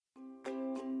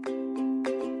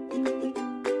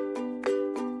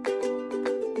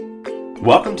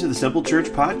Welcome to the Simple Church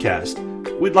Podcast.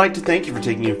 We'd like to thank you for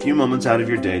taking a few moments out of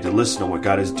your day to listen to what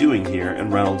God is doing here in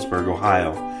Reynoldsburg,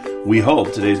 Ohio. We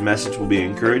hope today's message will be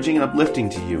encouraging and uplifting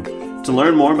to you. To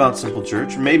learn more about Simple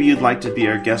Church, or maybe you'd like to be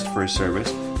our guest for a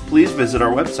service, please visit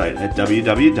our website at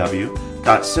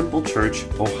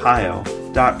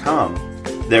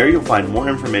www.simplechurchohio.com. There you'll find more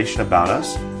information about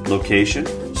us,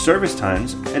 location, service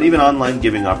times, and even online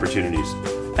giving opportunities.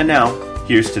 And now,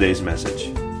 here's today's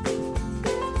message.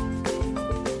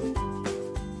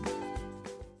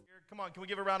 Can we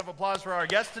give a round of applause for our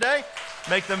guests today?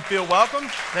 Make them feel welcome.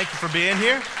 Thank you for being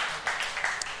here.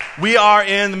 We are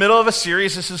in the middle of a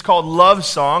series. This is called Love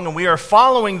Song, and we are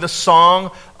following the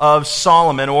Song of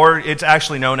Solomon, or it's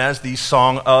actually known as the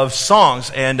Song of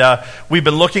Songs. And we've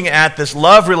been looking at this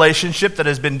love relationship that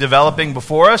has been developing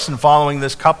before us and following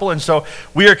this couple. And so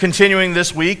we are continuing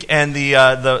this week, and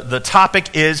the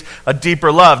topic is a deeper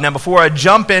love. Now, before I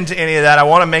jump into any of that, I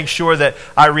want to make sure that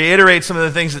I reiterate some of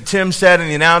the things that Tim said in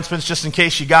the announcements, just in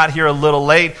case you got here a little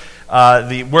late.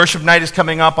 The worship night is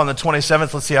coming up on the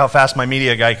 27th. Let's see how fast my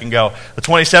media guy can go. The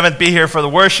 27th, be here for the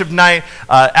worship night.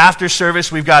 After service,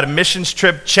 we've got a missions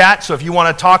trip chat. So if you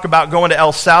want to talk about going to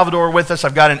El Salvador with us,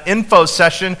 I've got an info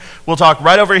session. We'll talk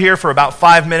right over here for about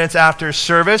 5 minutes after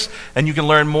service, and you can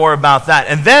learn more about that.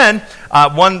 And then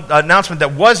one announcement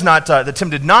that Tim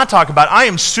did not talk about, I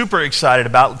am super excited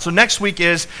about. So next week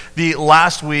is the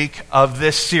last week of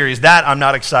this series. That I'm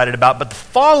not excited about. But the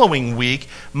following week,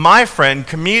 my friend,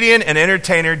 comedian and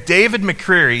entertainer David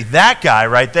McCreary, that guy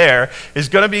right there, is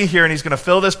going to be here, and he's going to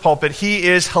fill this pulpit. He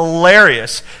is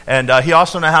hilarious, and he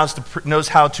also knows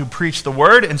how to preach the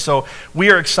word, and so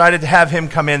we are excited to have him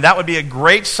come in. That would be a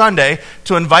great Sunday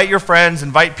to invite your friends,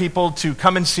 invite people to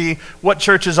come and see what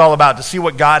church is all about, to see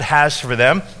what God has for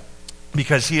them,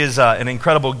 because he is an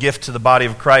incredible gift to the body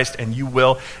of Christ, and you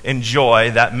will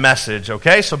enjoy that message,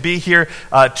 okay? So be here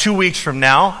 2 weeks from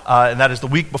now, and that is the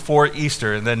week before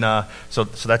Easter, and then, so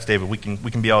that's David. We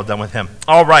can be all done with him.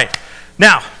 All right.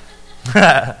 Now,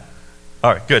 all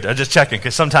right, good. I'm just checking,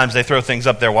 because sometimes they throw things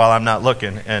up there while I'm not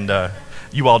looking, and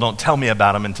you all don't tell me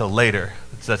about them until later.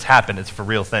 That's happened. It's a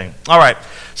real thing. All right.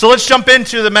 So let's jump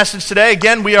into the message today.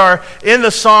 Again, we are in the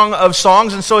Song of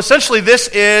Songs. And so essentially this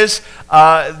is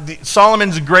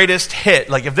Solomon's greatest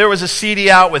hit. Like if there was a CD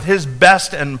out with his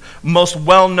best and most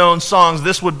well-known songs,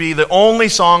 this would be the only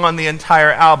song on the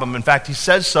entire album. In fact, he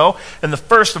says so in the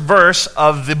first verse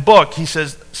of the book. He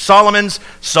says, Solomon's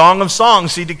Song of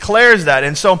Songs. He declares that.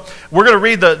 And so we're going to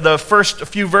read the first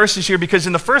few verses here, because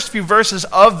in the first few verses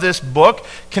of this book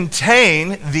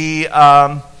contain the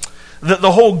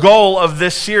whole goal of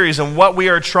this series and what we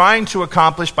are trying to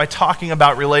accomplish by talking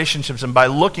about relationships and by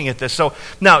looking at this. So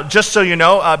now, just so you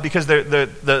know, because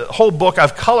the whole book,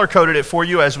 I've color-coded it for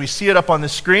you as we see it up on the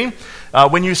screen.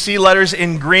 When you see letters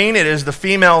in green, it is the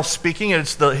female speaking.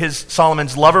 It's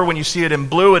Solomon's lover. When you see it in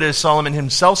blue, it is Solomon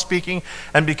himself speaking.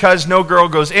 And because no girl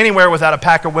goes anywhere without a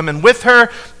pack of women with her,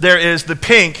 there is the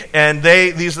pink. And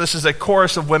this is a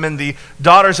chorus of women, the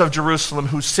daughters of Jerusalem,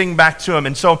 who sing back to him.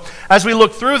 And so as we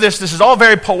look through this is all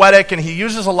very poetic, and he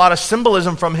uses a lot of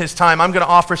symbolism from his time. I'm going to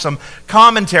offer some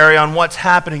commentary on what's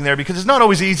happening there, because it's not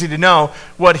always easy to know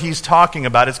what he's talking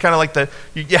about. It's kind of like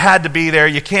you had to be there,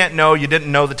 you can't know, you didn't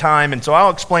know the time. And so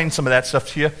I'll explain some of that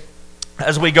stuff to you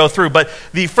as we go through. But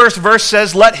the first verse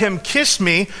says, let him kiss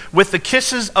me with the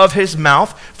kisses of his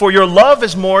mouth, for your love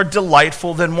is more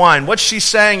delightful than wine. What she's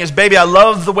saying is, baby, I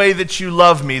love the way that you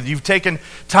love me. You've taken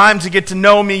time to get to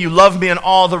know me. You love me in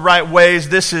all the right ways.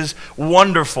 This is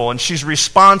wonderful. And she's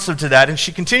responsive to that. And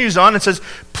she continues on and says,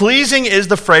 pleasing is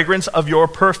the fragrance of your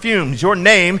perfumes. Your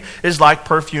name is like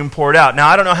perfume poured out. Now,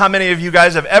 I don't know how many of you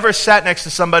guys have ever sat next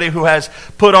to somebody who has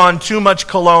put on too much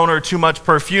cologne or too much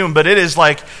perfume, but it's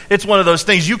one of those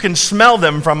things. You can smell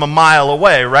them from a mile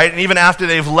away, right? And even after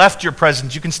they've left your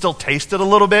presence, you can still taste it a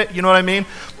little bit. You know what I mean?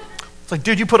 It's like,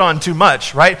 dude, you put on too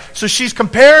much, right? So she's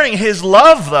comparing his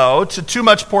love, though, to too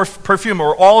much perfume,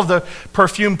 or all of the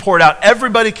perfume poured out.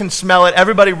 Everybody can smell it.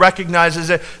 Everybody recognizes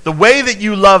it. The way that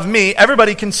you love me,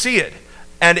 everybody can see it.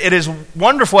 And it is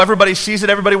wonderful. Everybody sees it.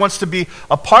 Everybody wants to be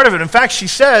a part of it. In fact,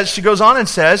 she goes on and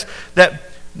says that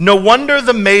no wonder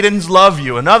the maidens love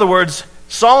you. In other words,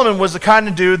 Solomon was the kind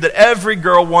of dude that every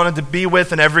girl wanted to be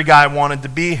with and every guy wanted to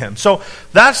be him. So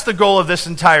that's the goal of this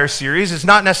entire series. It's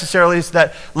not necessarily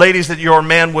that, ladies, that your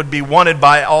man would be wanted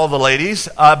by all the ladies,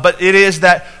 but it is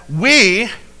that we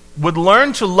would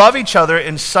learn to love each other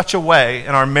in such a way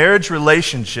in our marriage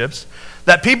relationships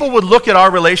that people would look at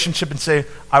our relationship and say,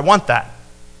 I want that.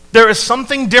 There is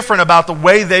something different about the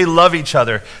way they love each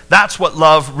other. That's what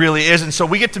love really is. And so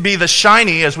we get to be the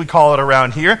shiny, as we call it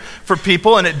around here, for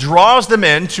people, and it draws them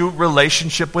into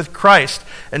relationship with Christ.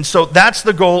 And so that's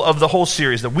the goal of the whole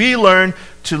series, that we learn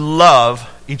to love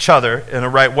each other in a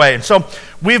right way. And so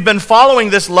we've been following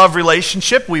this love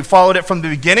relationship. We followed it from the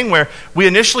beginning, where we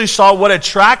initially saw what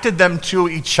attracted them to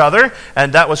each other,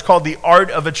 and that was called the art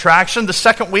of attraction. The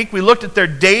second week, we looked at their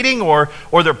dating or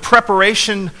their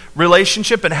preparation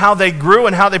relationship and how they grew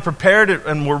and how they prepared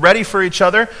and were ready for each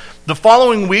other. The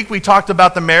following week, we talked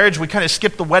about the marriage. We kind of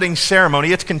skipped the wedding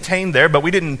ceremony. It's contained there, but we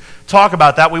didn't talk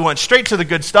about that. We went straight to the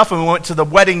good stuff, and we went to the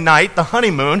wedding night, the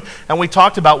honeymoon, and we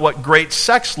talked about what great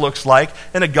sex looks like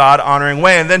in a God-honoring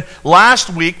way. And then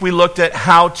last week, we looked at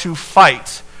how to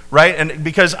fight, right? And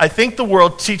because I think the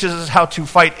world teaches us how to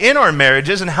fight in our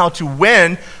marriages and how to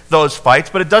win those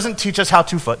fights, but it doesn't teach us how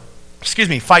to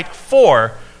fight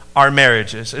for our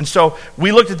marriages. And so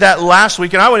we looked at that last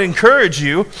week, and I would encourage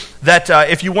you that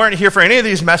if you weren't here for any of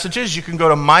these messages, you can go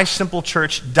to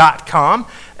mysimplechurch.com,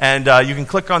 and you can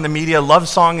click on the media. Love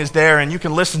Song is there, and you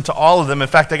can listen to all of them. In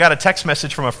fact, I got a text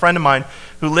message from a friend of mine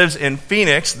who lives in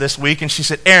Phoenix this week, and she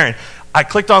said, Aaron, I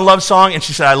clicked on Love Song, and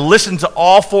she said, I listened to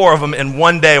all 4 of them in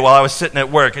one day while I was sitting at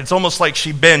work. It's almost like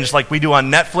she binged like we do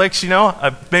on Netflix, you know?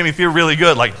 It made me feel really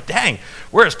good. Like, dang,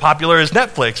 we're as popular as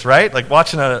Netflix, right? Like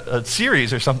watching a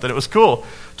series or something. It was cool.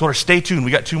 I told her, stay tuned.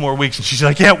 We got 2 more weeks. And she said,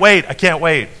 I can't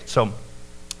wait. So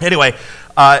anyway,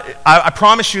 I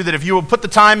promise you that if you will put the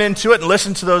time into it and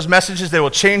listen to those messages, they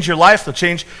will change your life. They'll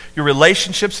change your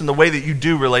relationships and the way that you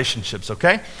do relationships,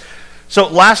 okay? So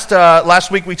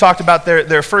last week we talked about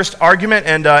their first argument,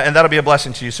 and that'll be a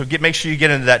blessing to you. So make sure you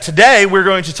get into that. Today we're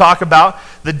going to talk about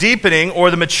the deepening or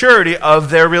the maturity of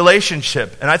their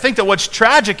relationship. And I think that what's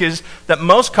tragic is that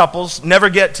most couples never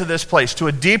get to this place, to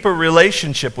a deeper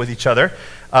relationship with each other.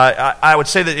 I would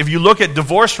say that if you look at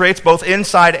divorce rates, both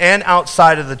inside and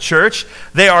outside of the church,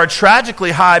 they are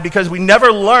tragically high because we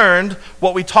never learned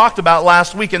what we talked about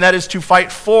last week, and that is to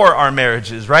fight for our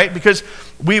marriages, right? Because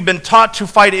we've been taught to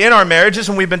fight in our marriages,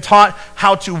 and we've been taught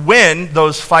how to win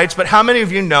those fights. But how many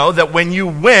of you know that when you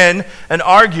win an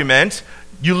argument,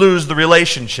 you lose the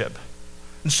relationship?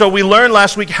 And so we learned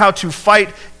last week how to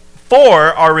fight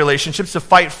for our relationships, to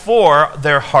fight for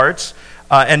their hearts,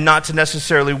 and not to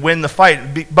necessarily win the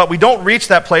fight. But we don't reach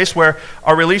that place where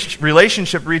our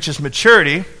relationship reaches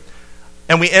maturity,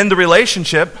 and we end the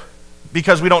relationship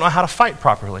because we don't know how to fight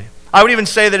properly. I would even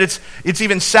say that it's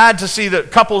even sad to see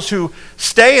that couples who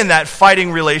stay in that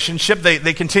fighting relationship,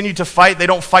 they continue to fight, they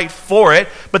don't fight for it,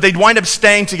 but they wind up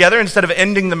staying together. Instead of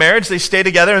ending the marriage, they stay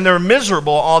together, and they're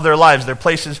miserable all their lives.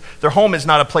 Their home is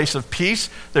not a place of peace.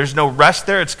 There's no rest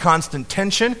there. It's constant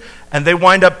tension, and they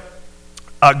wind up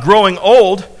growing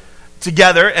old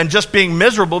together and just being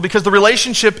miserable because the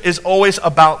relationship is always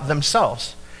about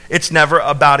themselves. It's never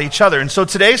about each other. And so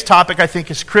today's topic, I think,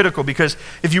 is critical because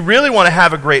if you really want to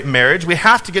have a great marriage, we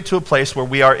have to get to a place where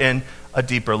we are in a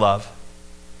deeper love.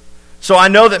 So I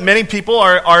know that many people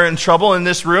are in trouble in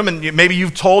this room, and maybe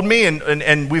you've told me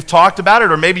and we've talked about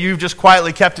it, or maybe you've just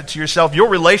quietly kept it to yourself. Your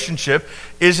relationship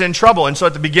is in trouble. And so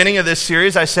at the beginning of this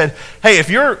series, I said, hey, if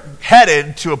you're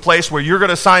headed to a place where you're going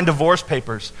to sign divorce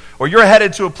papers, or you're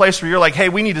headed to a place where you're like, hey,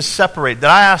 we need to separate, then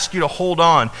I ask you to hold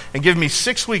on and give me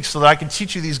 6 weeks so that I can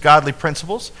teach you these godly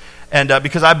principles. And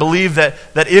because I believe that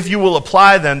if you will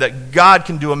apply them, that God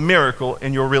can do a miracle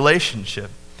in your relationship.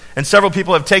 And several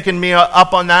people have taken me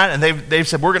up on that, and they've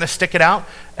said, we're going to stick it out.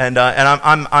 And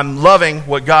I'm loving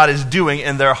what God is doing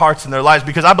in their hearts and their lives,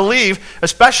 because I believe,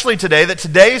 especially today, that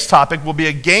today's topic will be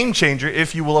a game changer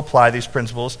if you will apply these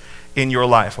principles in your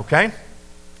life, okay?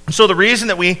 So the reason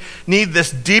that we need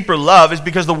this deeper love is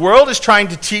because the world is trying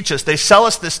to teach us. They sell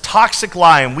us this toxic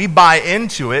lie, and we buy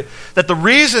into it, that the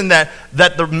reason that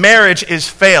the marriage is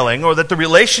failing or that the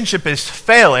relationship is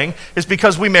failing is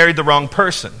because we married the wrong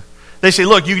person. They say,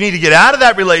 look, you need to get out of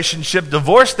that relationship,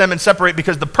 divorce them, and separate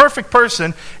because the perfect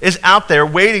person is out there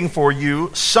waiting for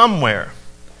you somewhere.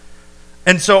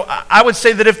 And so I would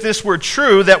say that if this were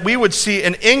true, that we would see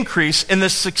an increase in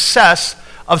the success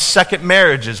of second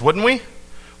marriages, wouldn't we?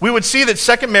 We would see that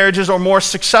second marriages are more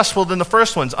successful than the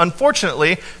first ones.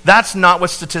 Unfortunately, that's not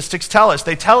what statistics tell us.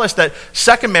 They tell us that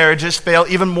second marriages fail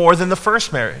even more than the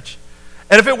first marriage.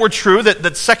 And if it were true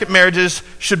that second marriages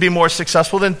should be more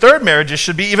successful, then third marriages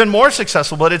should be even more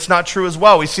successful, but it's not true as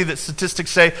well. We see that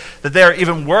statistics say that they are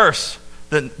even worse,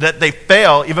 that they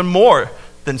fail even more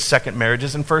than second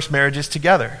marriages and first marriages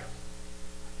together.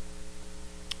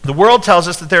 The world tells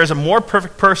us that there is a more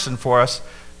perfect person for us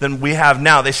than we have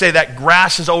now. They say that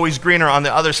grass is always greener on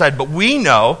the other side, but we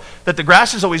know that the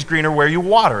grass is always greener where you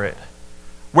water it.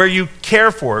 where you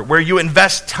care for it, where you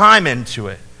invest time into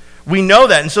it. We know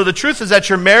that. And so the truth is that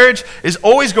your marriage is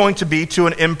always going to be to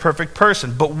an imperfect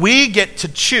person. But we get to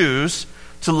choose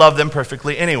to love them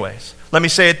perfectly anyways. Let me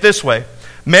say it this way.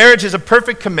 Marriage is a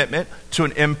perfect commitment to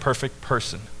an imperfect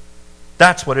person.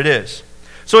 That's what it is.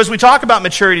 So as we talk about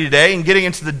maturity today and getting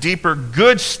into the deeper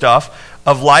good stuff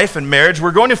of life and marriage,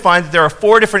 we're going to find that there are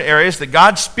 4 different areas that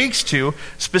God speaks to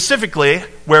specifically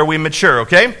where we mature,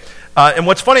 okay? And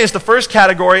what's funny is the first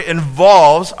category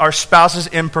involves our spouse's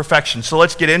imperfection. So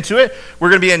let's get into it. We're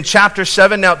going to be in chapter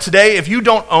 7. Now today, if you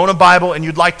don't own a Bible and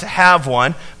you'd like to have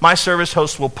one, my service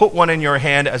host will put one in your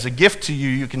hand as a gift to you.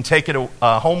 You can take it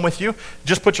home with you.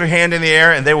 Just put your hand in the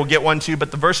air and they will get one to you.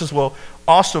 But the verses will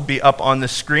also be up on the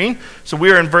screen. So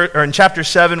we are in chapter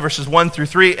 7, verses 1 through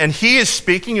 3. And he is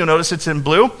speaking. You'll notice it's in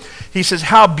blue. He says,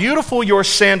 "How beautiful your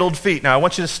sandaled feet." Now I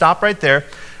want you to stop right there.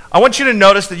 I want you to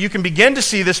notice that you can begin to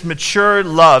see this mature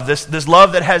love, this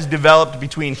love that has developed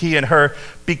between he and her,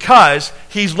 because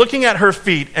he's looking at her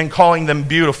feet and calling them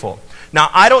beautiful. Now,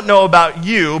 I don't know about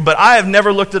you, but I have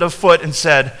never looked at a foot and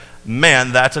said,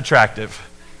 "Man, that's attractive."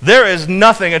 There is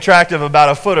nothing attractive about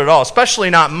a foot at all, especially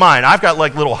not mine. I've got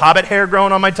like little hobbit hair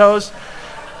growing on my toes.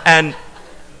 And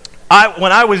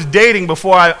when I was dating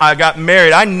before I got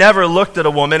married, I never looked at a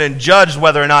woman and judged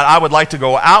whether or not I would like to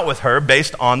go out with her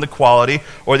based on the quality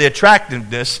or the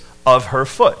attractiveness of her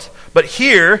foot. But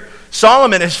here,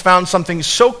 Solomon has found something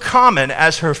so common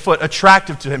as her foot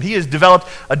attractive to him. He has developed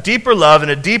a deeper love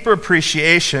and a deeper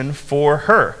appreciation for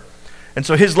her. And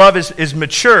so his love is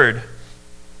matured.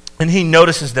 And he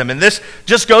notices them. And this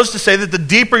just goes to say that the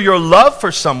deeper your love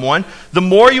for someone, the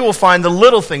more you will find the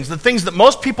little things, the things that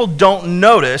most people don't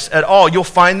notice at all. You'll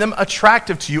find them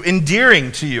attractive to you,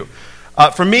 endearing to you.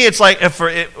 For me, it's like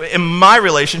in my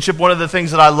relationship, one of the things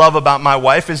that I love about my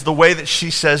wife is the way that she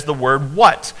says the word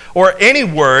what, or any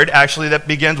word actually that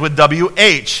begins with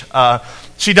WH.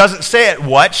 She doesn't say it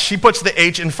what. She puts the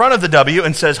H in front of the W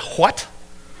and says what,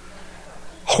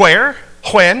 where,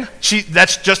 when.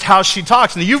 That's just how she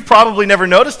talks. And you've probably never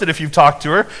noticed it if you've talked to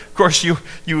her. Of course, you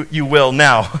will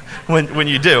now when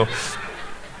you do.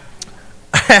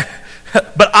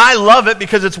 But I love it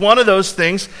because it's one of those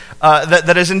things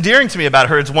that is endearing to me about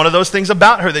her. It's one of those things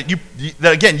about her that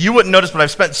again, you wouldn't notice, but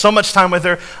I've spent so much time with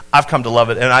her, I've come to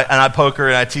love it. And I poke her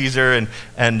and I tease her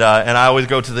and I always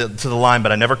go to the line,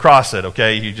 but I never cross it,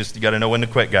 okay? You got to know when to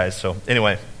quit, guys. So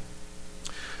anyway.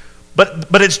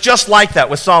 But it's just like that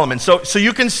with Solomon. So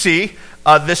you can see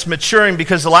this maturing,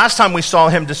 because the last time we saw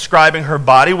him describing her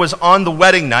body was on the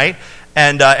wedding night,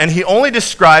 and he only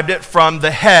described it from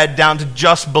the head down to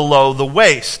just below the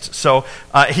waist. So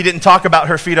he didn't talk about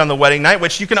her feet on the wedding night,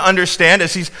 which you can understand.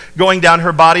 As he's going down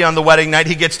her body on the wedding night,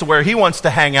 he gets to where he wants to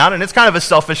hang out, and it's kind of a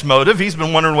selfish motive. He's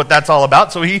been wondering what that's all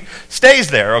about, so he stays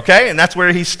there, okay? And that's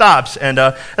where he stops. And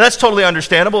that's totally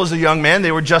understandable. As a young man,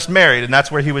 they were just married, and that's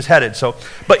where he was headed.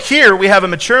 But here we have a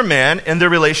mature man in their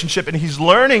relationship, and he's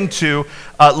learning to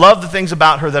love the things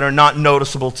about her that are not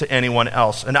noticeable to anyone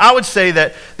else. And I would say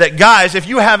that guys, if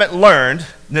you haven't learned,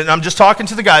 and I'm just talking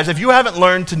to the guys, if you haven't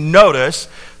learned to notice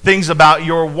things about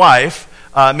your wife,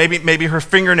 maybe her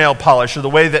fingernail polish or the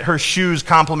way that her shoes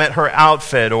complement her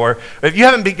outfit, or if you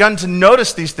haven't begun to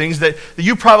notice these things, that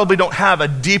you probably don't have a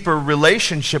deeper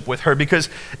relationship with her, because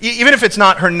even if it's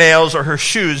not her nails or her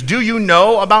shoes, do you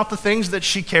know about the things that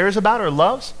she cares about or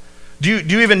loves? Do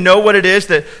you even know what it is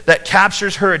that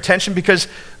captures her attention? Because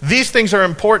these things are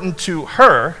important to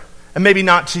her and maybe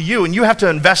not to you, and you have to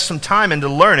invest some time into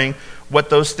learning what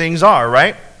those things are,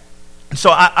 right? And so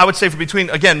I would say between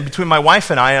my wife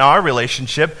and I in our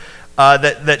relationship,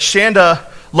 that Shanda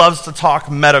loves to talk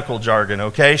medical jargon,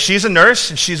 okay? She's a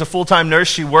nurse, and she's a full-time nurse.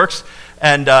 She works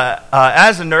and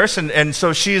as a nurse, and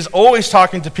so she's always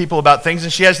talking to people about things,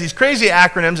 and she has these crazy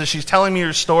acronyms, and she's telling me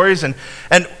her stories, and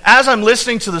as I'm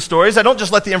listening to the stories, I don't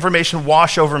just let the information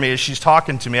wash over me as she's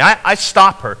talking to me. I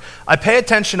stop her. I pay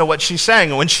attention to what she's saying,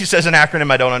 and when she says an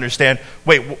acronym I don't understand,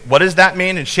 wait, what does that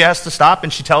mean? And she has to stop,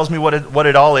 and she tells me what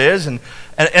it all is, and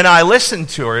I listen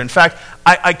to her. In fact,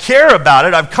 I care about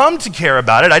it. I've come to care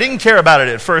about it. I didn't care about it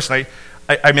at first, and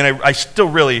I still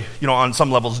really, on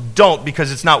some levels don't,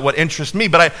 because it's not what interests me,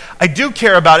 but I do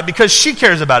care about it because she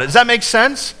cares about it. Does that make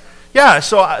sense? Yeah,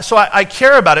 so I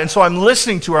care about it, and so I'm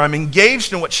listening to her. I'm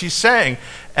engaged in what she's saying,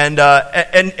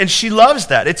 and she loves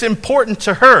that. It's important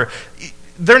to her.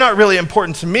 They're not really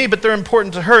important to me, but they're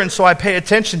important to her, and so I pay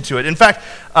attention to it. In fact,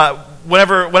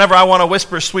 whenever I want to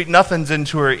whisper sweet nothings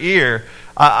into her ear,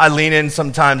 I lean in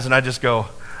sometimes and I just go,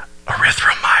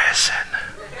 erythromycin,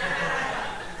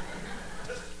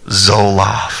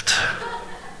 Zoloft,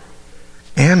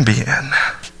 Ambien,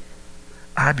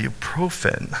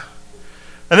 ibuprofen,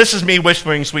 And this is me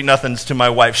whispering sweet nothings to my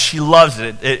wife. She loves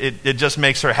it. It just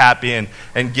makes her happy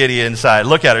and giddy inside.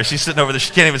 Look at her. She's sitting over there.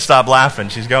 She can't even stop laughing.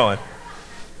 She's going.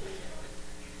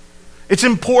 It's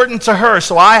important to her,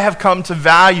 so I have come to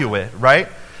value it, right?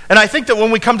 And I think that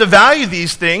when we come to value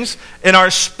these things in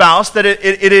our spouse, that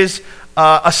it is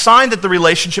a sign that the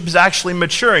relationship is actually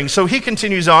maturing. So he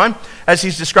continues on as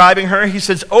he's describing her. He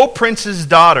says, "O prince's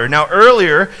daughter." Now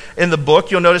earlier in the book,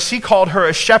 you'll notice he called her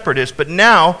a shepherdess, but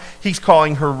now he's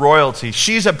calling her royalty.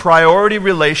 She's a priority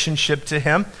relationship to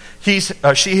him. She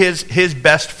is his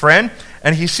best friend,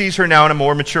 and he sees her now in a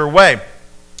more mature way.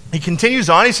 He continues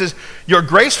on, he says, "Your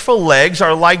graceful legs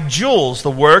are like jewels,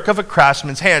 the work of a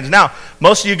craftsman's hands." Now,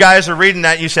 most of you guys are reading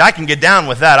that and you say, I can get down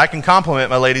with that. I can compliment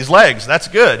my lady's legs. That's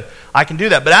good. I can do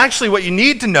that. But actually what you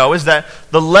need to know is that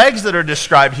the legs that are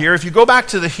described here, if you go back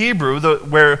to the Hebrew,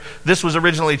 where this was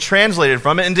originally translated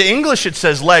from, into English it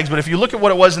says legs, but if you look at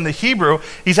what it was in the Hebrew,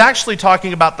 he's actually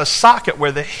talking about the socket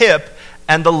where the hip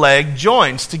and the leg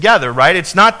joins together, right?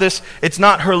 It's not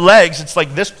her legs, it's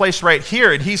like this place right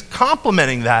here, and he's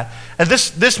complimenting that. And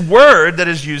this word that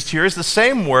is used here is the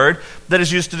same word that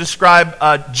is used to describe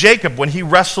Jacob when he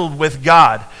wrestled with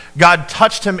God. God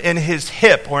touched him in his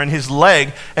hip or in his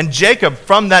leg, and Jacob,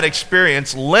 from that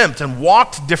experience, limped and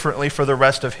walked differently for the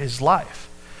rest of his life.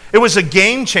 It was a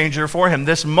game changer for him,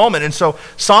 this moment. And so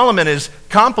Solomon is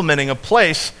complimenting a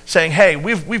place, saying, hey,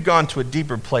 we've gone to a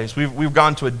deeper place. We've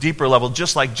gone to a deeper level,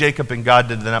 just like Jacob and God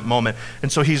did in that moment. And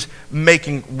so he's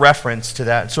making reference to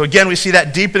that. So again, we see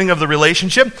that deepening of the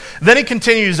relationship. Then he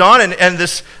continues on, and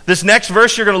this next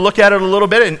verse, you're going to look at it a little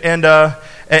bit,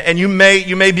 and you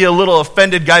may be a little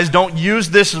offended. Guys, don't use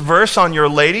this verse on your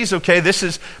ladies, okay? This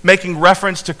is making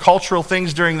reference to cultural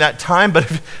things during that time,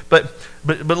 but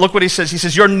look what he says. He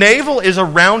says, "Your navel is a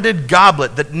rounded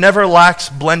goblet that never lacks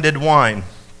blended wine."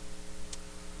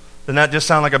 Doesn't that just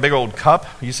sound like a big old cup?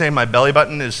 Are you saying my belly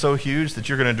button is so huge that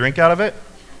you're going to drink out of it?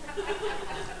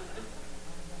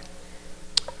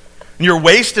 "And your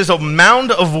waist is a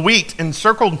mound of wheat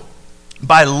encircled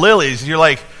by lilies." You're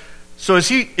like, so is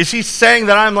he saying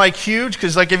that I'm like huge?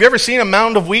 Because like, have you ever seen a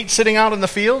mound of wheat sitting out in the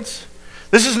fields?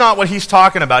 This is not what he's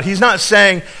talking about. He's not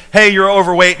saying, hey, you're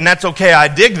overweight and that's okay, I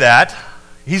dig that.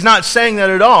 He's not saying that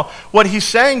at all. What he's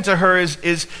saying to her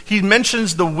is he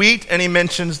mentions the wheat and he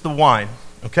mentions the wine,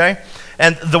 okay?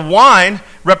 And the wine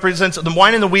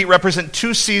and the wheat represent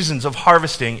two seasons of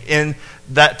harvesting in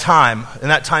that time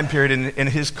period in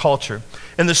his culture.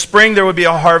 In the spring, there would be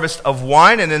a harvest of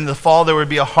wine, and in the fall, there would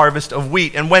be a harvest of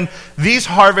wheat. And when these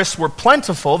harvests were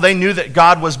plentiful, they knew that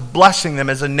God was blessing them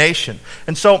as a nation.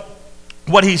 And so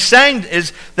what he's saying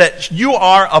is that you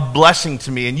are a blessing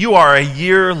to me, and you are a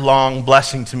year-long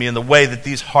blessing to me in the way that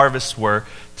these harvests were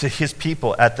to his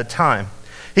people at the time.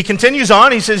 He continues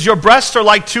on, he says, "Your breasts are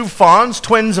like two fawns,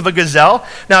 twins of a gazelle."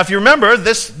 Now, if you remember,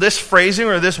 this phrasing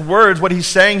or this word, what he's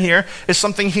saying here is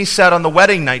something he said on the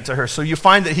wedding night to her. So you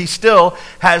find that he still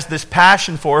has this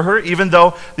passion for her, even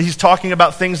though he's talking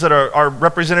about things that are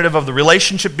representative of the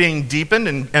relationship being deepened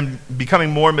and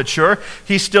becoming more mature.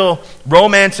 He's still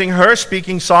romancing her,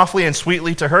 speaking softly and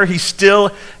sweetly to her. He's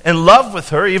still in love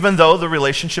with her, even though the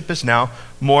relationship is now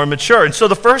more mature. And so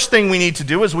the first thing we need to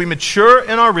do as we mature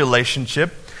in our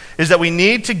relationship is that we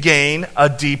need to gain a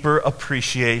deeper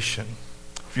appreciation.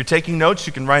 If you're taking notes,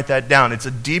 you can write that down. It's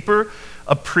a deeper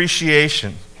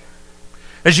appreciation.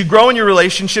 As you grow in your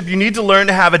relationship, you need to learn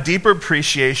to have a deeper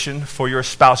appreciation for your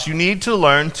spouse. You need to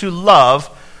learn to love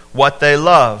what they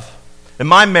love. In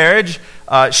my marriage,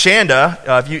 Shanda,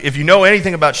 if you know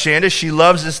anything about Shanda, she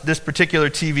loves this particular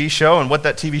TV show, and what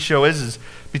that TV show is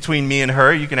between me and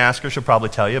her. You can ask her, she'll probably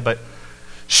tell you, but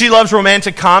she loves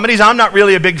romantic comedies. I'm not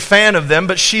really a big fan of them,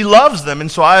 but she loves them, and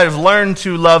so I have learned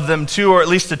to love them too, or at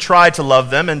least to try to love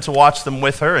them and to watch them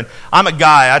with her. And I'm a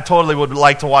guy. I totally would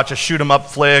like to watch a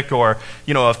shoot-'em-up flick or,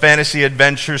 a fantasy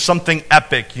adventure, something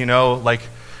epic, like,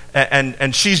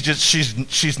 and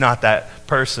she's not that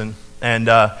person, and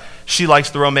she likes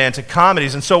the romantic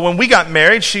comedies. And so when we got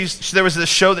married, there was this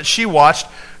show that she watched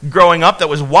growing up that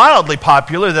was wildly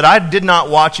popular that I did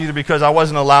not watch either because I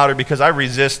wasn't allowed or because I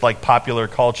resist like popular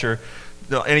culture.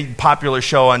 Any popular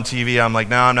show on TV, I'm like,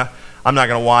 no, I'm not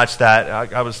going to watch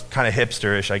that. I was kind of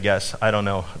hipsterish, I guess. I don't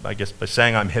know. I guess by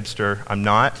saying I'm hipster, I'm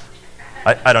not.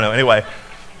 I don't know. Anyway,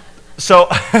 so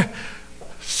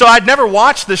I'd never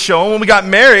watched this show. And when we got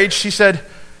married, she said,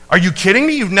 "Are you kidding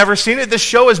me? You've never seen it? This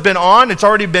show has been on. It's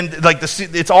already been,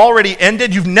 it's already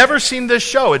ended. You've never seen this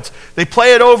show. They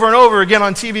play it over and over again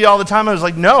on TV all the time." I was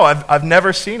like, no, I've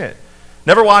never seen it.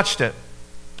 Never watched it.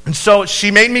 And so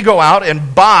she made me go out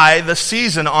and buy the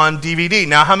season on DVD.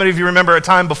 Now, how many of you remember a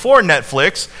time before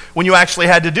Netflix when you actually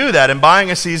had to do that? And buying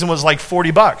a season was like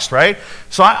 $40, right?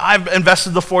 So I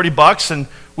invested the $40 and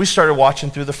we started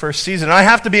watching through the first season. And I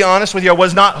have to be honest with you, I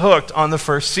was not hooked on the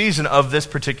first season of this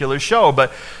particular show.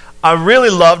 But I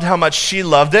really loved how much she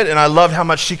loved it, and I loved how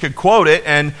much she could quote it.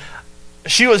 And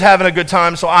she was having a good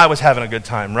time, so I was having a good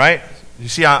time, right? You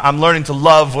see, I'm learning to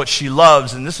love what she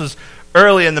loves. And this was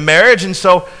early in the marriage, and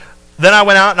so then I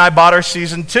went out and I bought her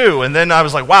season 2, and then I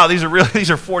was like, wow, these are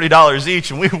 $40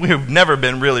 each, and we've never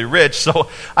been really rich. So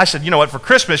I said, you know what, for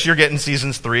Christmas you're getting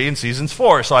seasons 3 and seasons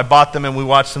 4. So I bought them and we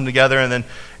watched them together, and then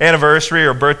anniversary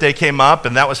or birthday came up,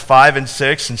 and that was 5 and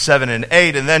 6 and 7 and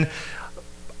 8, and then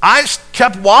I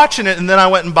kept watching it, and then I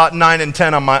went and bought 9 and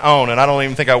 10 on my own, and I don't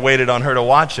even think I waited on her to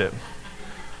watch it.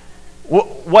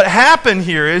 What happened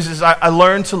here is I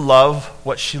learned to love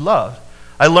what she loved.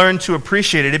 I learned to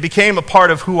appreciate it. It became a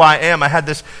part of who I am. I had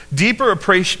this deeper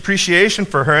appreciation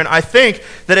for her, and I think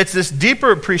that it's this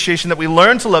deeper appreciation that we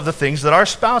learn to love the things that our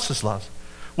spouses love.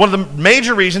 One of the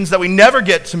major reasons that we never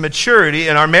get to maturity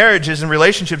in our marriages and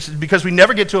relationships is because we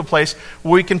never get to a place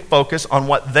where we can focus on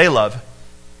what they love.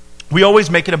 We always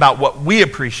make it about what we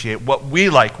appreciate, what we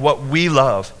like, what we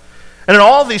love. And in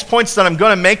all of these points that I'm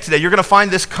going to make today, you're going to find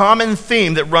this common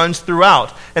theme that runs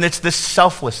throughout, and it's this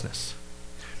selflessness.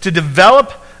 To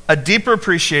develop a deeper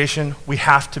appreciation, we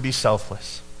have to be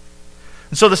selfless.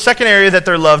 And so the second area that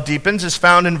their love deepens is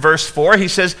found in verse 4. He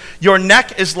says, your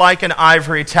neck is like an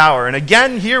ivory tower. And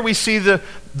again, here we see the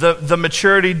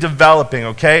maturity developing,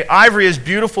 okay? Ivory is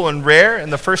beautiful and rare,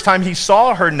 and the first time he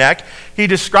saw her neck, he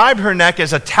described her neck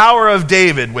as a Tower of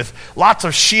David with lots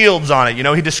of shields on it. You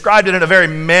know, he described it in a very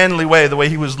manly way, the way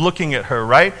he was looking at her,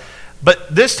 right?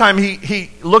 But this time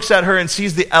he looks at her and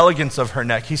sees the elegance of her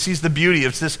neck. He sees the beauty.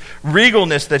 It's this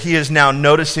regalness that he is now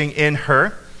noticing in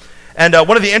her. And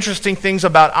one of the interesting things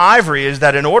about ivory is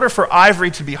that in order for ivory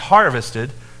to be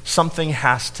harvested, something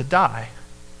has to die.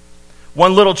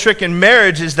 One little trick in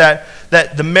marriage is that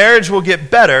the marriage will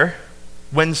get better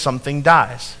when something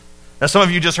dies. Now, some of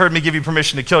you just heard me give you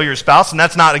permission to kill your spouse, and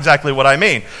that's not exactly what I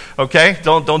mean, okay?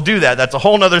 Don't do that. That's a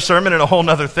whole other sermon and a whole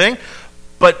other thing.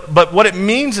 But what it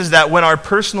means is that when our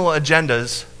personal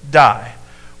agendas die,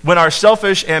 when our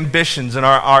selfish ambitions and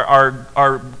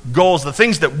our goals, the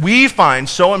things that we find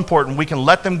so important, we can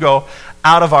let them go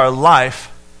out of our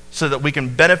life so that we can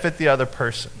benefit the other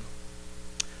person.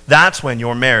 That's when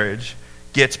your marriage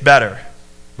gets better,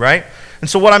 right? And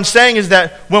so what I'm saying is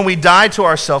that when we die to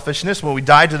our selfishness, when we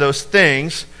die to those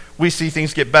things, we see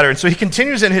things get better. And so he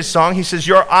continues in his song. He says,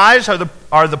 your eyes are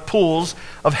the pools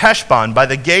of Heshbon by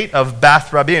the gate of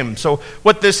Bath Rabbim. So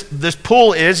what this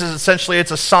pool is essentially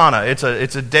it's a sauna.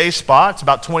 It's a day spa. It's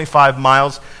about 25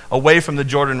 miles away from the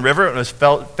Jordan River. It was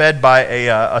fed by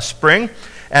a spring.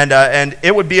 And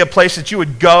it would be a place that you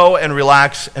would go and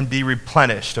relax and be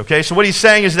replenished. Okay, so what he's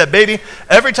saying is that, baby,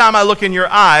 every time I look in your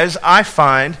eyes, I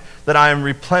find that I am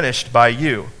replenished by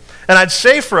you. And I'd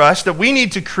say for us that we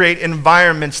need to create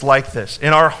environments like this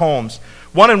in our homes,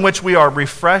 one in which we are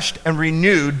refreshed and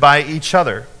renewed by each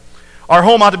other. Our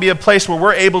home ought to be a place where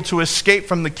we're able to escape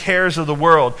from the cares of the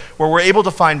world, where we're able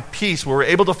to find peace, where we're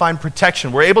able to find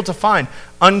protection, we're able to find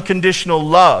unconditional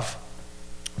love.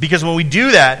 Because when we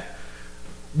do that,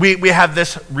 we have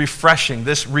this refreshing,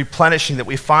 this replenishing that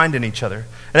we find in each other.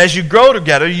 And as you grow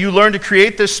together, you learn to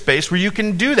create this space where you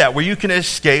can do that, where you can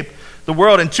escape the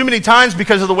world. And too many times,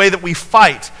 because of the way that we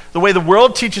fight, the way the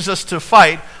world teaches us to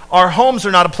fight, our homes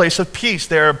are not a place of peace.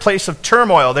 They're a place of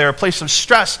turmoil. They're a place of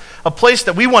stress, a place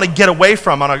that we want to get away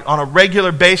from on a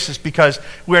regular basis because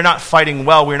we're not fighting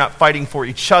well. We're not fighting for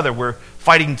each other. We're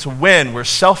fighting to win. We're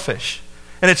selfish.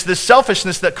 And it's this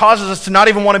selfishness that causes us to not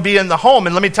even want to be in the home.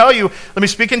 And let me tell you, let me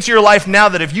speak into your life now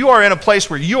that if you are in a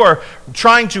place where you are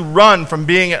trying to run from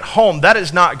being at home, that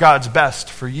is not God's best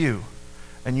for you.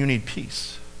 And you need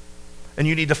peace. And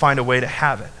you need to find a way to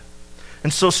have it.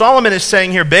 And so Solomon is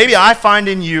saying here, baby, I find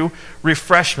in you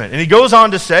refreshment. And he goes on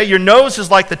to say, your nose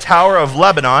is like the Tower of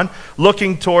Lebanon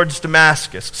looking towards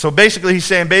Damascus. So basically he's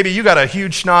saying, baby, you got a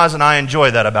huge schnoz and I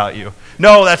enjoy that about you.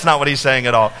 No, that's not what he's saying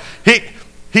at all.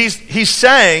 He's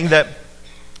saying that,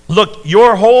 look,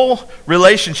 your whole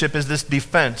relationship is this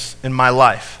defense in my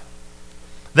life.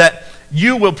 That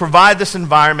you will provide this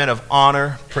environment of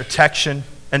honor, protection,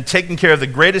 and taking care of the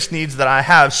greatest needs that I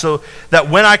have so that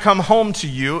when I come home to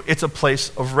you, it's a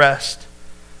place of rest,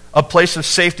 a place of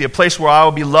safety, a place where I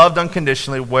will be loved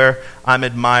unconditionally, where I'm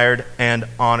admired and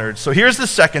honored. So here's the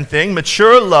second thing.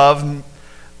 Mature love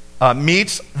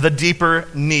meets the deeper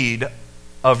need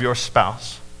of your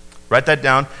spouse. Write that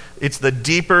down. It's the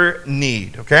deeper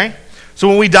need, okay? So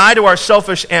when we die to our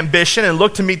selfish ambition and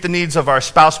look to meet the needs of our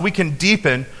spouse, we can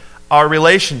deepen our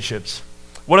relationships.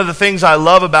 One of the things I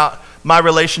love about my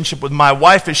relationship with my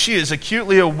wife is she is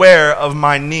acutely aware of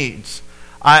my needs.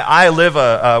 We live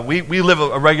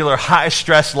a regular high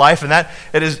stress life, and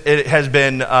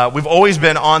we've always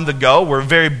been on the go. We're a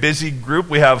very busy group.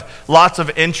 We have lots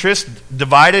of interests,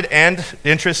 divided and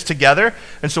interests together,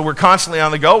 and so we're constantly on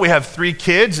the go. We have 3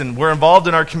 kids, and we're involved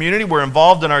in our community. We're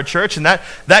involved in our church, and that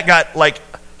got like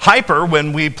hyper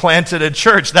when we planted a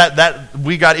church. That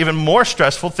we got even more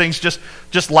stressful. Things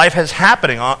just life is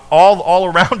happening all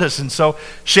around us, and so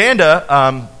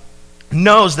Shanda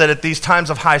knows that at these times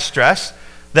of high stress,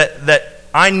 that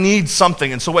I need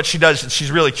something. And so what she does,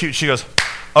 she's really cute. She goes,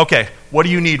 okay, what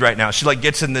do you need right now? She like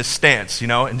gets in this stance,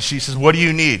 and she says, what do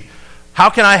you need? How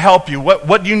can I help you?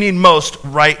 What do you need most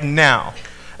right now?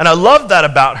 And I love that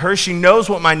about her. She knows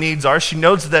what my needs are. She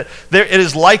knows that it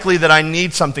is likely that I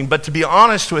need something. But to be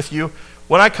honest with you,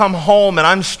 when I come home and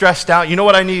I'm stressed out, you know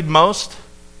what I need most?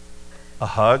 A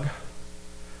hug.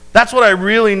 That's what I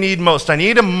really need most. I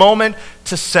need a moment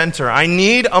to center. I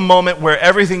need a moment where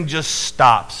everything just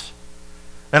stops.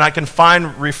 And I can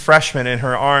find refreshment in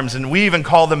her arms. And we even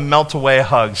call them melt-away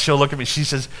hugs. She'll look at me. She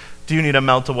says, do you need a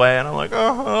melt-away? And I'm like,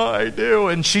 I do.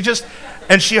 And she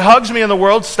hugs me and the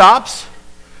world stops.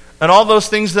 And all those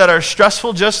things that are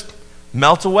stressful just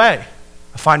melt away.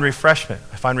 I find refreshment.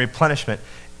 I find replenishment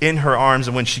in her arms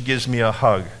and when she gives me a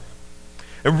hug.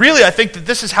 And really, I think that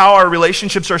this is how our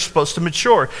relationships are supposed to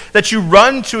mature. That you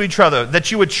run to each other, that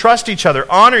you would trust each other,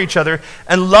 honor each other,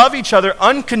 and love each other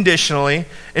unconditionally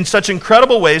in such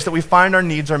incredible ways that we find our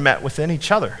needs are met within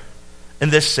each other in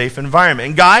this safe environment.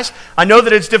 And guys, I know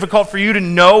that it's difficult for you to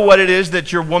know what it is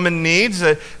that your woman needs,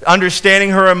 understanding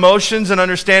her emotions and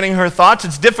understanding her thoughts.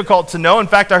 It's difficult to know. In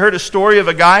fact, I heard a story of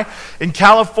a guy in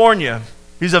California.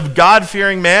 He's a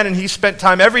God-fearing man, and he spent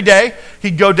time every day.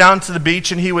 He'd go down to the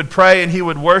beach, and he would pray, and he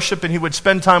would worship, and he would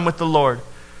spend time with the Lord.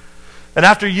 And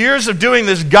after years of doing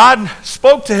this, God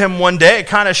spoke to him one day. It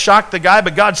kind of shocked the guy,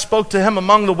 but God spoke to him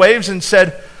among the waves and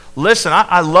said, listen,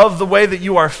 I love the way that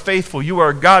you are faithful. You are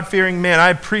a God-fearing man. I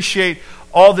appreciate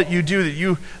all that you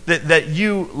do, that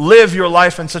you live your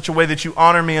life in such a way that you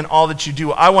honor me in all that you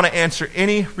do. I want to answer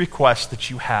any request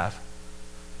that you have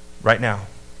right now.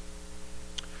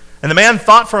 And the man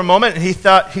thought for a moment, and he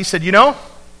said,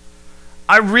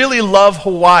 I really love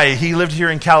Hawaii. He lived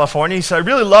here in California. He said, I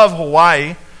really love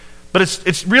Hawaii, but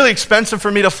it's really expensive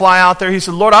for me to fly out there. He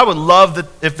said, Lord, I would love that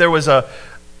if there was an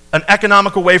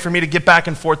economical way for me to get back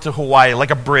and forth to Hawaii,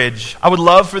 like a bridge. I would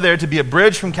love for there to be a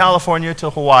bridge from California to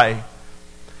Hawaii.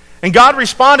 And God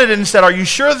responded and said, are you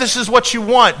sure this is what you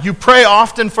want? You pray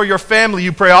often for your family.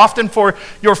 You pray often for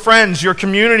your friends, your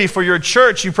community, for your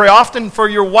church. You pray often for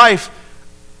your wife.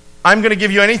 I'm going to give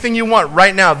you anything you want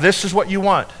right now. This is what you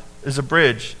want, is a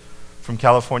bridge from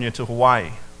California to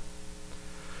Hawaii.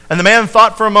 And the man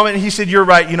thought for a moment, and he said, you're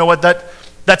right. You know what?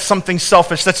 That's something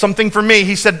selfish. That's something for me.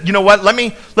 He said, you know what? Let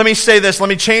me say this. Let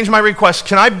me change my request.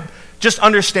 Can I just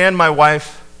understand my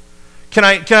wife? Can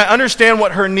I understand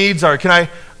what her needs are? Can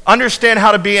I understand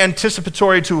how to be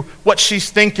anticipatory to what she's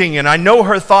thinking? And I know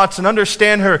her thoughts and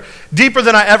understand her deeper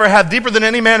than I ever have, deeper than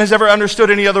any man has ever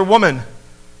understood any other woman.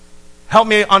 Help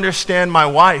me understand my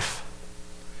wife.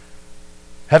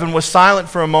 Heaven was silent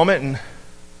for a moment, and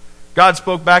God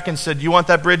spoke back and said, you want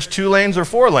that bridge 2 lanes or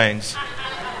 4 lanes?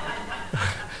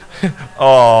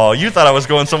 Oh, you thought I was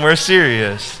going somewhere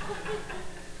serious.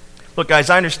 Look, guys,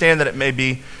 I understand that it may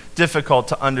be difficult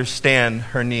to understand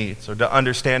her needs or to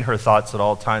understand her thoughts at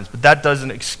all times, but that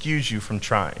doesn't excuse you from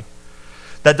trying.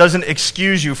 That doesn't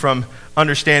excuse you from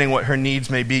understanding what her needs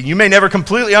may be. You may never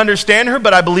completely understand her,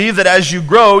 but I believe that as you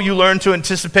grow, you learn to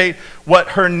anticipate what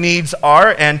her needs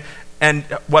are and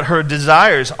what her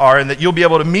desires are, and that you'll be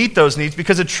able to meet those needs,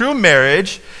 because a true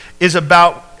marriage is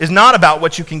not about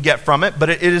what you can get from it, but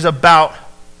it is about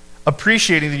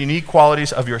appreciating the unique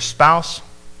qualities of your spouse,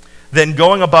 then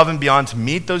going above and beyond to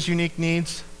meet those unique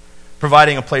needs,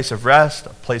 providing a place of rest, a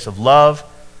place of love,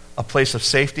 a place of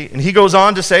safety. And he goes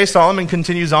on to say, Solomon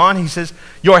continues on, he says,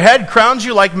 your head crowns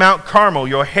you like Mount Carmel,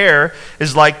 your hair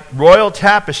is like royal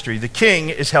tapestry, the king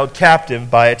is held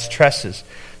captive by its tresses.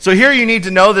 So here you need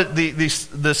to know that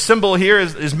the symbol here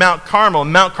is Mount Carmel.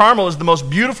 Mount Carmel is the most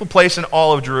beautiful place in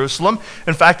all of Jerusalem.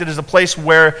 In fact, it is a place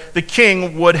where the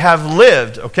king would have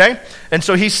lived, okay? And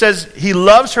so he says he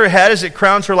loves her head as it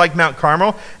crowns her like Mount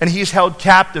Carmel, and he's held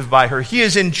captive by her. He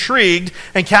is intrigued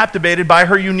and captivated by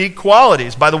her unique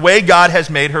qualities, by the way God has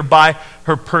made her, by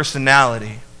her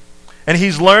personality. And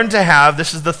he's learned to have,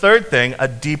 this is the third thing, a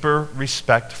deeper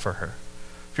respect for her.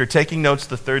 If you're taking notes,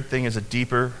 the third thing is a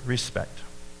deeper respect.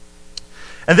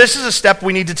 And this is a step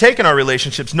we need to take in our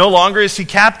relationships. No longer is he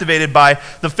captivated by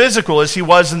the physical as he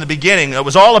was in the beginning. It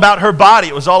was all about her body.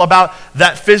 It was all about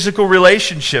that physical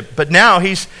relationship. But now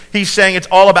he's saying it's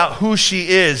all about who she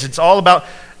is. It's all about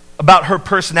her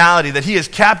personality, that he is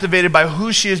captivated by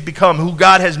who she has become, who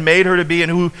God has made her to be,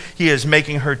 and who he is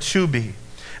making her to be.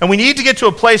 And we need to get to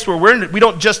a place where we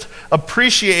don't just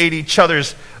appreciate each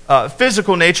other's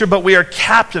physical nature, but we are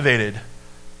captivated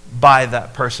by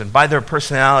that person, by their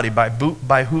personality,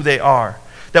 by who they are.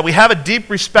 That we have a deep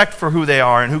respect for who they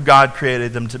are and who God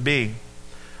created them to be.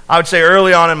 I would say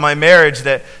early on in my marriage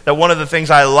that one of the things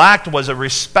I lacked was a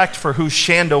respect for who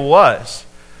Shanda was.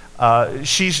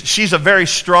 She's a very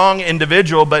strong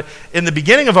individual, but in the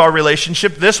beginning of our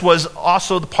relationship, this was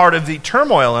also the part of the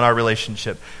turmoil in our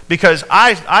relationship, because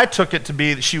I took it to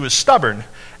be that she was stubborn,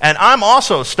 and I'm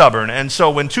also stubborn, and so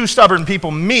when two stubborn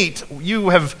people meet, you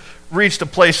have reached a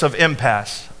place of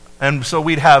impasse, and so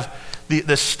we'd have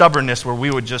this stubbornness where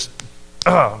we would just,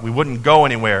 we wouldn't go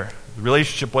anywhere. The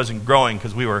relationship wasn't growing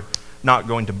because we were not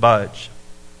going to budge.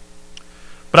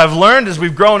 But I've learned as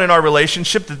we've grown in our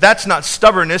relationship that that's not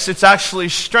stubbornness, it's actually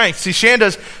strength. See,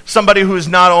 Shanda's somebody who is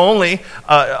not only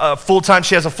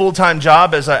she has a full-time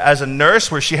job as a nurse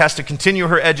where she has to continue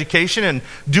her education and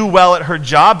do well at her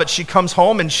job, but she comes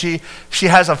home and she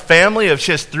has a family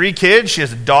she has 3 kids, she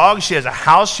has a dog, she has a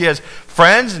house, she has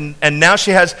friends, and now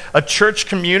she has a church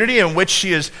community in which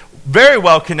she is very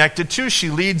well connected to.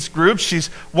 She leads groups. She's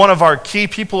one of our key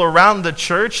people around the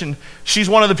church, and she's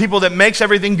one of the people that makes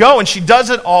everything go, and she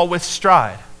does it all with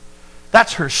stride.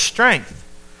 That's her strength.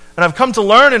 And I've come to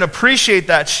learn and appreciate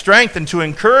that strength and to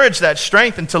encourage that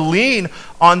strength and to lean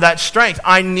on that strength.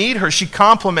 I need her. She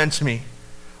complements me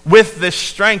with this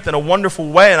strength in a wonderful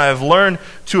way, and I've learned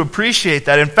to appreciate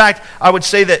that. In fact, I would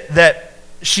say that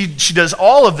she does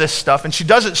all of this stuff, and she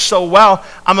does it so well.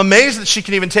 I'm amazed that she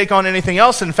can even take on anything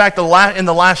else. In fact, in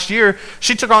the last year,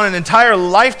 she took on an entire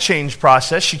life change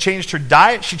process. She changed her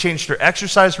diet. She changed her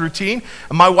exercise routine.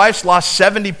 And my wife's lost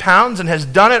 70 pounds and has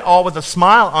done it all with a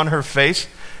smile on her face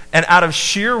and out of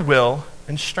sheer will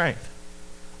and strength.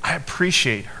 I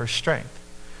appreciate her strength.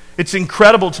 It's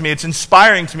incredible to me. It's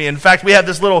inspiring to me. In fact, we have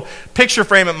this little picture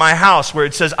frame at my house where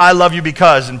it says, "I love you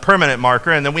because," in permanent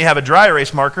marker, and then we have a dry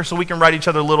erase marker so we can write each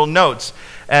other little notes.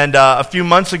 And a few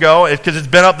months ago, because it's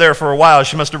been up there for a while,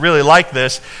 she must have really liked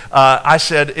this,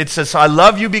 it says, "I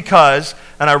love you because,"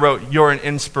 and I wrote, "You're an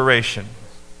inspiration."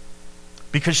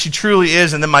 Because she truly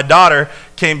is. And then my daughter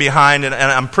came behind, and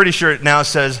I'm pretty sure it now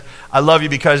says, "I love you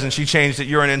because," and she changed it,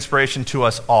 "You're an inspiration to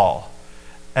us all."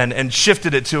 And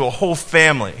shifted it to a whole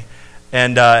family.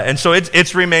 And so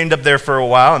it's remained up there for a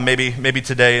while, and maybe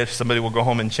today if somebody will go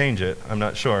home and change it. I'm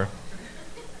not sure.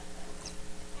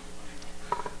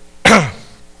 But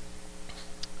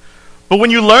when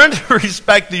you learn to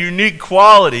respect the unique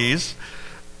qualities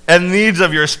and needs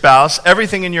of your spouse,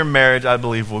 everything in your marriage, I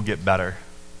believe, will get better.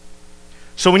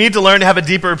 So we need to learn to have a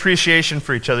deeper appreciation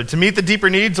for each other, to meet the deeper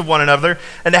needs of one another,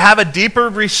 and to have a deeper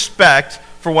respect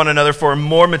for one another for a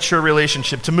more mature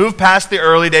relationship, to move past the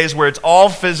early days where it's all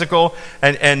physical,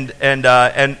 and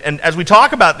as we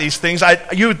talk about these things,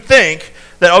 you would think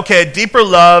that, okay, a deeper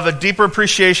love, a deeper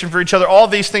appreciation for each other, all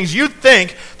these things, you'd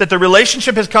think that the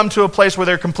relationship has come to a place where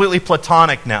they're completely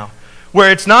platonic now, where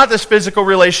it's not this physical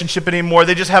relationship anymore.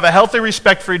 They just have a healthy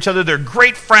respect for each other. They're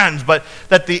great friends, but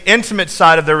that the intimate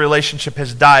side of their relationship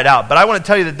has died out. But I want to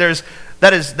tell you that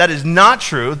that is not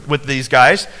true with these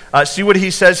guys. See what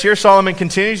he says here. Solomon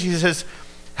continues. He says,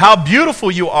 "How beautiful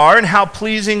you are, and how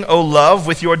pleasing, O love,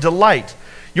 with your delight.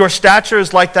 Your stature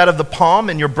is like that of the palm,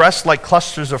 and your breasts like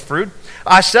clusters of fruit.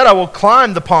 I said, I will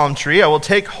climb the palm tree. I will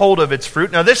take hold of its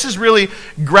fruit." Now, this is really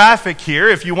graphic here.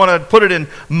 If you want to put it in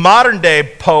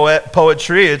modern-day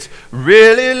poetry, it's,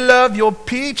 "Really love your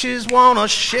peaches, wanna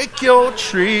shake your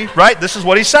tree." Right? This is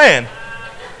what he's saying.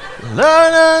 All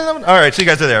right, so you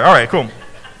guys are there. All right, cool.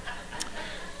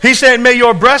 He said, "May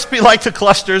your breasts be like the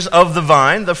clusters of the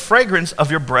vine, the fragrance of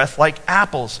your breath like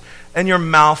apples, and your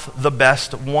mouth the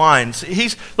best wine." So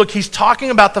he's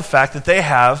talking about the fact that they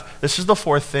have, this is the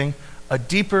fourth thing, a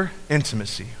deeper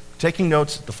intimacy. Taking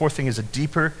notes, the fourth thing is a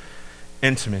deeper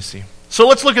intimacy. So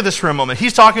let's look at this for a moment.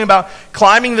 He's talking about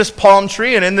climbing this palm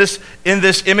tree, and in this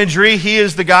imagery, he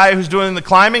is the guy who's doing the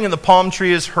climbing, and the palm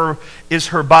tree is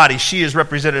her body. She is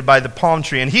represented by the palm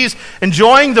tree, and he's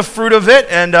enjoying the fruit of it,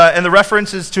 and the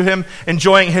reference is to him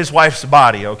enjoying his wife's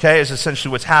body. Okay, is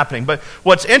essentially what's happening. But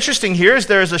what's interesting here is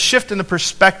there is a shift in the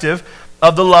perspective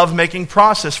of the love-making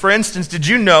process. For instance, did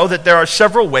you know that there are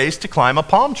several ways to climb a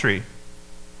palm tree?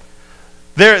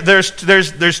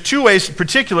 There's 2 ways in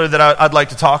particular that I'd like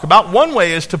to talk about. One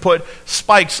way is to put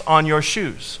spikes on your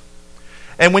shoes.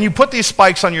 And when you put these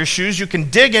spikes on your shoes, you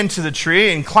can dig into the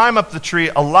tree and climb up the tree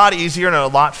a lot easier and a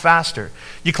lot faster.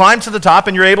 You climb to the top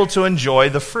and you're able to enjoy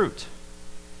the fruit.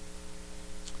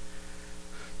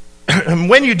 And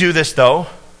when you do this, though,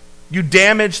 you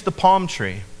damage the palm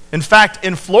tree. In fact,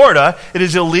 in Florida, it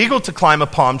is illegal to climb a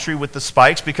palm tree with the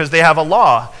spikes because they have a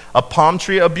law, a palm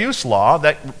tree abuse law,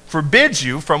 that forbids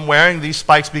you from wearing these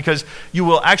spikes because you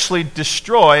will actually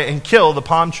destroy and kill the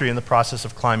palm tree in the process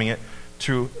of climbing it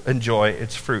to enjoy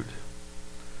its fruit.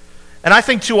 And I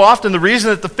think too often the reason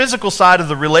that the physical side of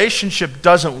the relationship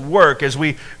doesn't work as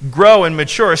we grow and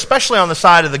mature, especially on the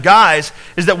side of the guys,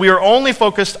 is that we are only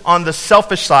focused on the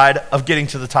selfish side of getting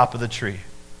to the top of the tree.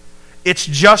 It's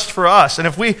just for us. And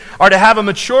if we are to have a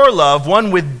mature love, one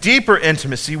with deeper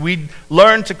intimacy, we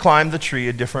learn to climb the tree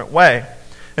a different way.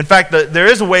 In fact, there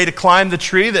is a way to climb the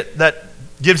tree that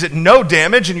gives it no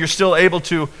damage and you're still able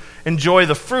to enjoy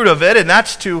the fruit of it, and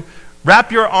that's to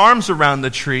wrap your arms around the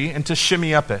tree and to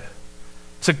shimmy up it,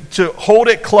 to hold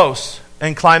it close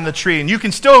and climb the tree. And you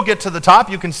can still get to the top,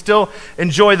 you can still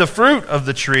enjoy the fruit of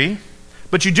the tree,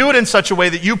 but you do it in such a way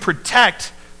that you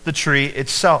protect the tree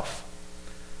itself.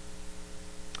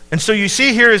 And so you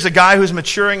see here is a guy who's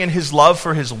maturing in his love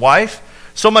for his wife,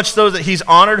 so much so that he's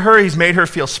honored her, he's made her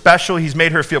feel special, he's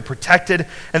made her feel protected,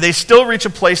 and they still reach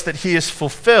a place that he is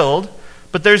fulfilled,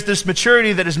 but there's this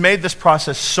maturity that has made this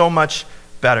process so much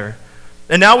better.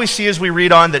 And now we see as we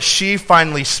read on that she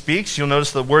finally speaks. You'll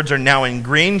notice the words are now in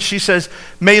green. She says,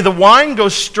 "May the wine go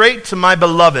straight to my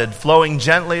beloved, flowing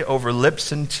gently over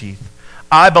lips and teeth.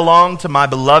 I belong to my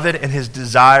beloved, and his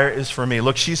desire is for me."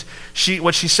 Look,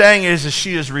 what she's saying is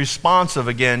she is responsive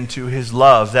again to his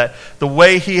love. That the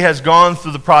way he has gone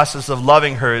through the process of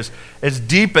loving her is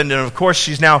deepened, and of course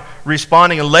she's now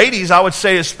responding. And ladies, I would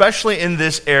say especially in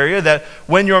this area, that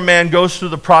when your man goes through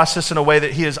the process in a way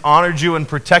that he has honored you and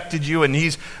protected you, and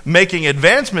he's making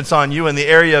advancements on you in the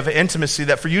area of intimacy,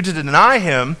 that for you to deny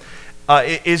him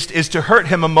is to hurt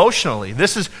him emotionally.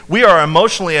 We are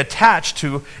emotionally attached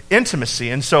to intimacy,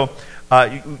 and so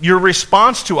your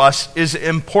response to us is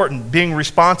important, being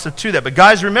responsive to that. But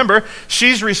guys, remember,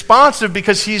 she's responsive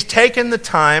because he's taken the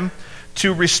time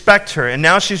to respect her, and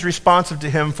now she's responsive to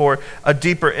him for a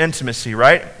deeper intimacy,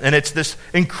 right? And it's this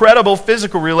incredible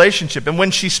physical relationship. And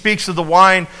when she speaks of the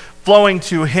wine flowing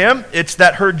to him, it's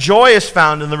that her joy is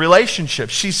found in the relationship.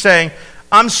 She's saying,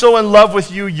 "I'm so in love with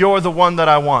you, you're the one that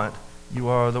I want. You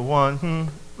are the one."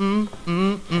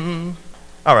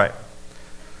 All right.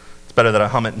 It's better that I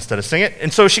hum it instead of sing it.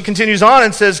 And so she continues on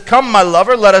and says, "Come, my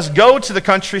lover, let us go to the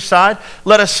countryside.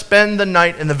 Let us spend the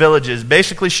night in the villages."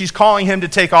 Basically, she's calling him to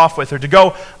take off with her, to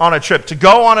go on a trip, to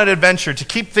go on an adventure, to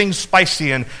keep things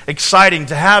spicy and exciting,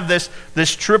 to have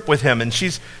this trip with him. And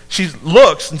she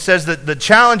looks and says that the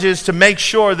challenge is to make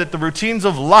sure that the routines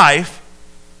of life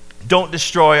don't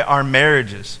destroy our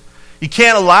marriages. You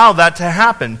can't allow that to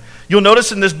happen. You'll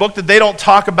notice in this book that they don't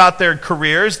talk about their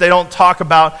careers. They don't talk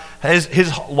about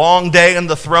his long day in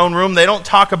the throne room. They don't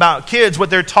talk about kids. What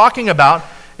they're talking about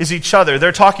is each other.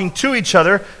 They're talking to each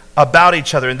other about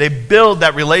each other, and they build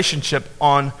that relationship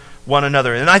on one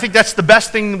another. And I think that's the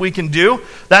best thing we can do.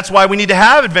 That's why we need to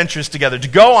have adventures together, to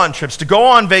go on trips, to go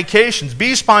on vacations,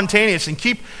 be spontaneous, and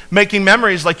keep making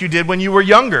memories like you did when you were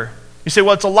younger. You say,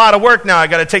 "Well, it's a lot of work now. I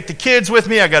got to take the kids with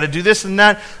me. I got to do this and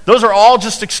that." Those are all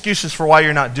just excuses for why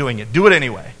you're not doing it. Do it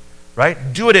anyway,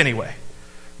 right? Do it anyway.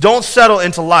 Don't settle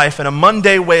into life in a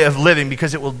mundane way of living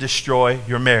because it will destroy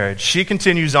your marriage. She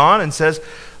continues on and says,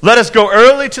 "Let us go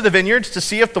early to the vineyards to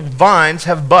see if the vines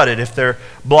have budded, if their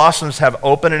blossoms have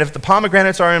opened, and if the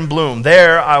pomegranates are in bloom.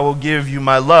 There I will give you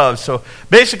my love." So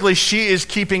basically, she is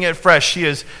keeping it fresh. She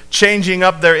is changing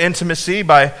up their intimacy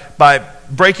by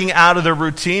breaking out of the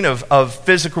routine of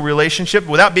physical relationship.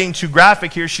 Without being too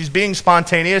graphic here, she's being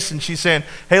spontaneous, and she's saying,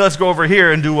 "Hey, let's go over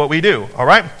here and do what we do." All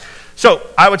right? So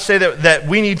I would say that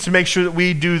we need to make sure that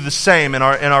we do the same in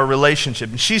our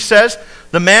relationship. And she says,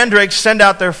 the mandrakes send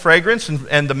out their fragrance,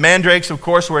 and the mandrakes, of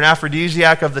course, were an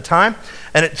aphrodisiac of the time.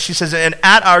 And she says, "And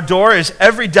at our door is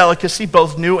every delicacy,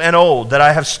 both new and old, that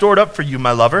I have stored up for you,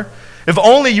 my lover. If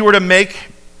only you were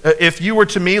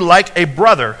to me like a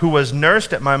brother who was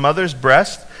nursed at my mother's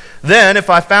breast, then if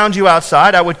I found you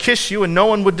outside, I would kiss you and no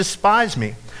one would despise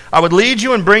me. I would lead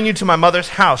you and bring you to my mother's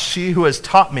house, she who has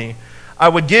taught me. I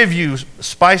would give you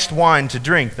spiced wine to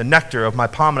drink, the nectar of my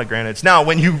pomegranates." Now,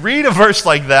 when you read a verse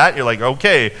like that, you're like,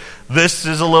 okay, this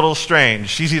is a little strange.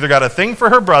 She's either got a thing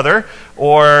for her brother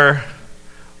or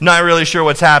not really sure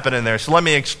what's happening there. So let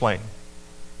me explain.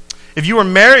 If you were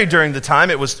married during the time,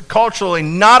 it was culturally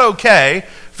not okay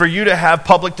for you to have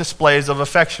public displays of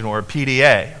affection, or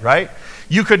PDA, right?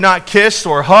 You could not kiss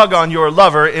or hug on your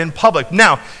lover in public.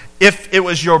 Now, If it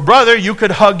was your brother, you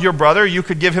could hug your brother, you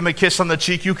could give him a kiss on the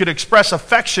cheek, you could express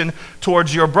affection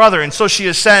towards your brother. And so she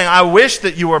is saying, I wish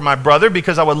that you were my brother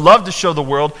because I would love to show the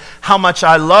world how much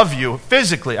I love you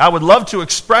physically. I would love to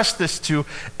express this to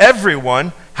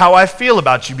everyone, how I feel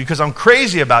about you, because I'm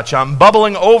crazy about you. I'm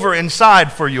bubbling over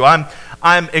inside for you. I'm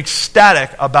ecstatic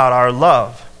about our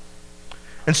love.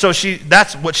 And so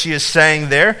that's what she is saying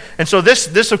there. And so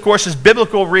this of course, is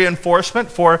biblical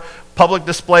reinforcement for public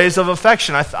displays of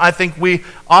affection. I think we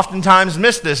oftentimes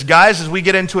miss this. Guys, as we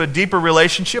get into a deeper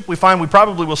relationship, we find we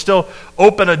probably will still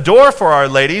open a door for our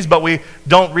ladies, but we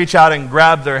don't reach out and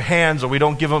grab their hands, or we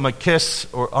don't give them a kiss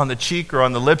or on the cheek or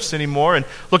on the lips anymore. And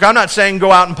look, I'm not saying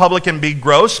go out in public and be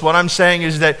gross. What I'm saying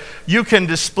is that you can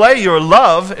display your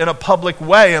love in a public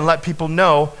way and let people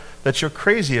know that you're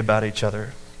crazy about each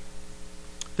other.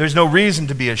 There's no reason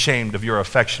to be ashamed of your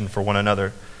affection for one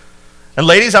another. And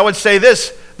ladies, I would say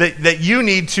this, that you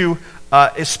need to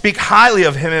speak highly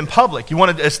of him in public.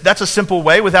 That's a simple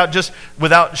way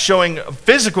without showing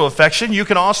physical affection. You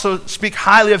can also speak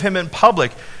highly of him in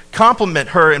public. Compliment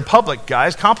her in public,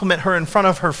 guys. Compliment her in front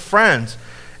of her friends.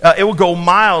 It will go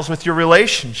miles with your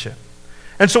relationship.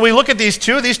 And so we look at these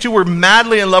two. These two were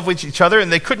madly in love with each other,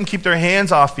 and they couldn't keep their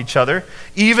hands off each other,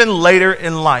 even later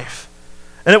in life.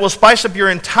 And it will spice up your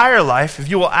entire life if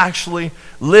you will actually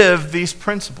live these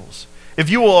principles, if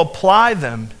you will apply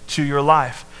them to your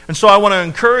life. And so I want to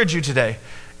encourage you today,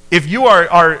 if you are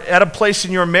at a place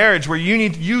in your marriage where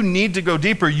you need to go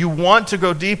deeper, you want to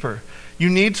go deeper, you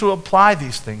need to apply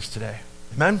these things today.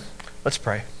 Amen? Let's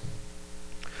pray.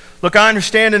 Look, I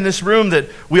understand in this room that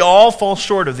we all fall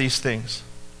short of these things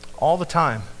all the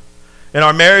time. In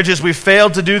our marriages, we've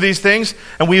failed to do these things,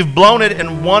 and we've blown it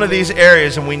in one of these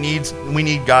areas, and we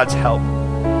need God's help.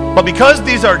 But because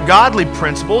these are godly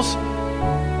principles,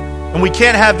 and we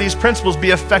can't have these principles be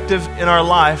effective in our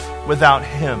life without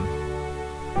Him.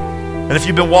 And if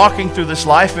you've been walking through this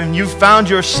life and you've found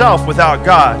yourself without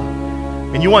God,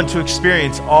 and you want to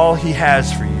experience all He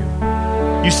has for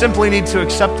you, you simply need to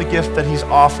accept the gift that He's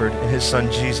offered in His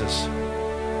Son Jesus.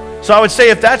 So I would say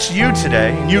if that's you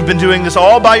today, and you've been doing this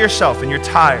all by yourself and you're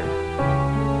tired,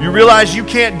 you realize you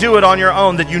can't do it on your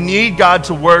own, that you need God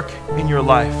to work in your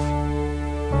life,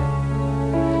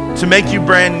 to make you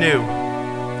brand new.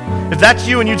 If that's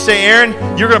you and you'd say, Aaron,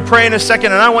 you're going to pray in a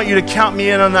second, and I want you to count me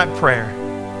in on that prayer.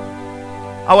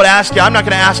 I would ask you, I'm not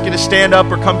going to ask you to stand up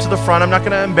or come to the front. I'm not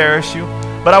going to embarrass you.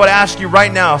 But I would ask you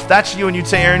right now, if that's you and you'd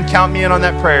say, Aaron, count me in on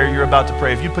that prayer you're about to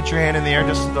pray. If you put your hand in the air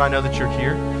just so that I know that you're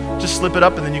here, just slip it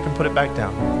up and then you can put it back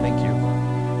down. Thank you.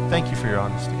 Thank you for your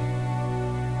honesty.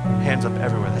 Hands up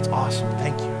everywhere. That's awesome.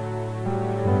 Thank you.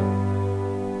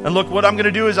 And look, what I'm going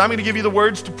to do is I'm going to give you the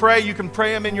words to pray. You can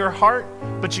pray them in your heart,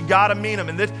 but you got to mean them.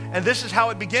 And this is how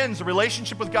it begins. The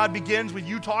relationship with God begins with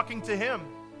you talking to Him,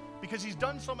 because He's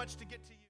done so much to get to you.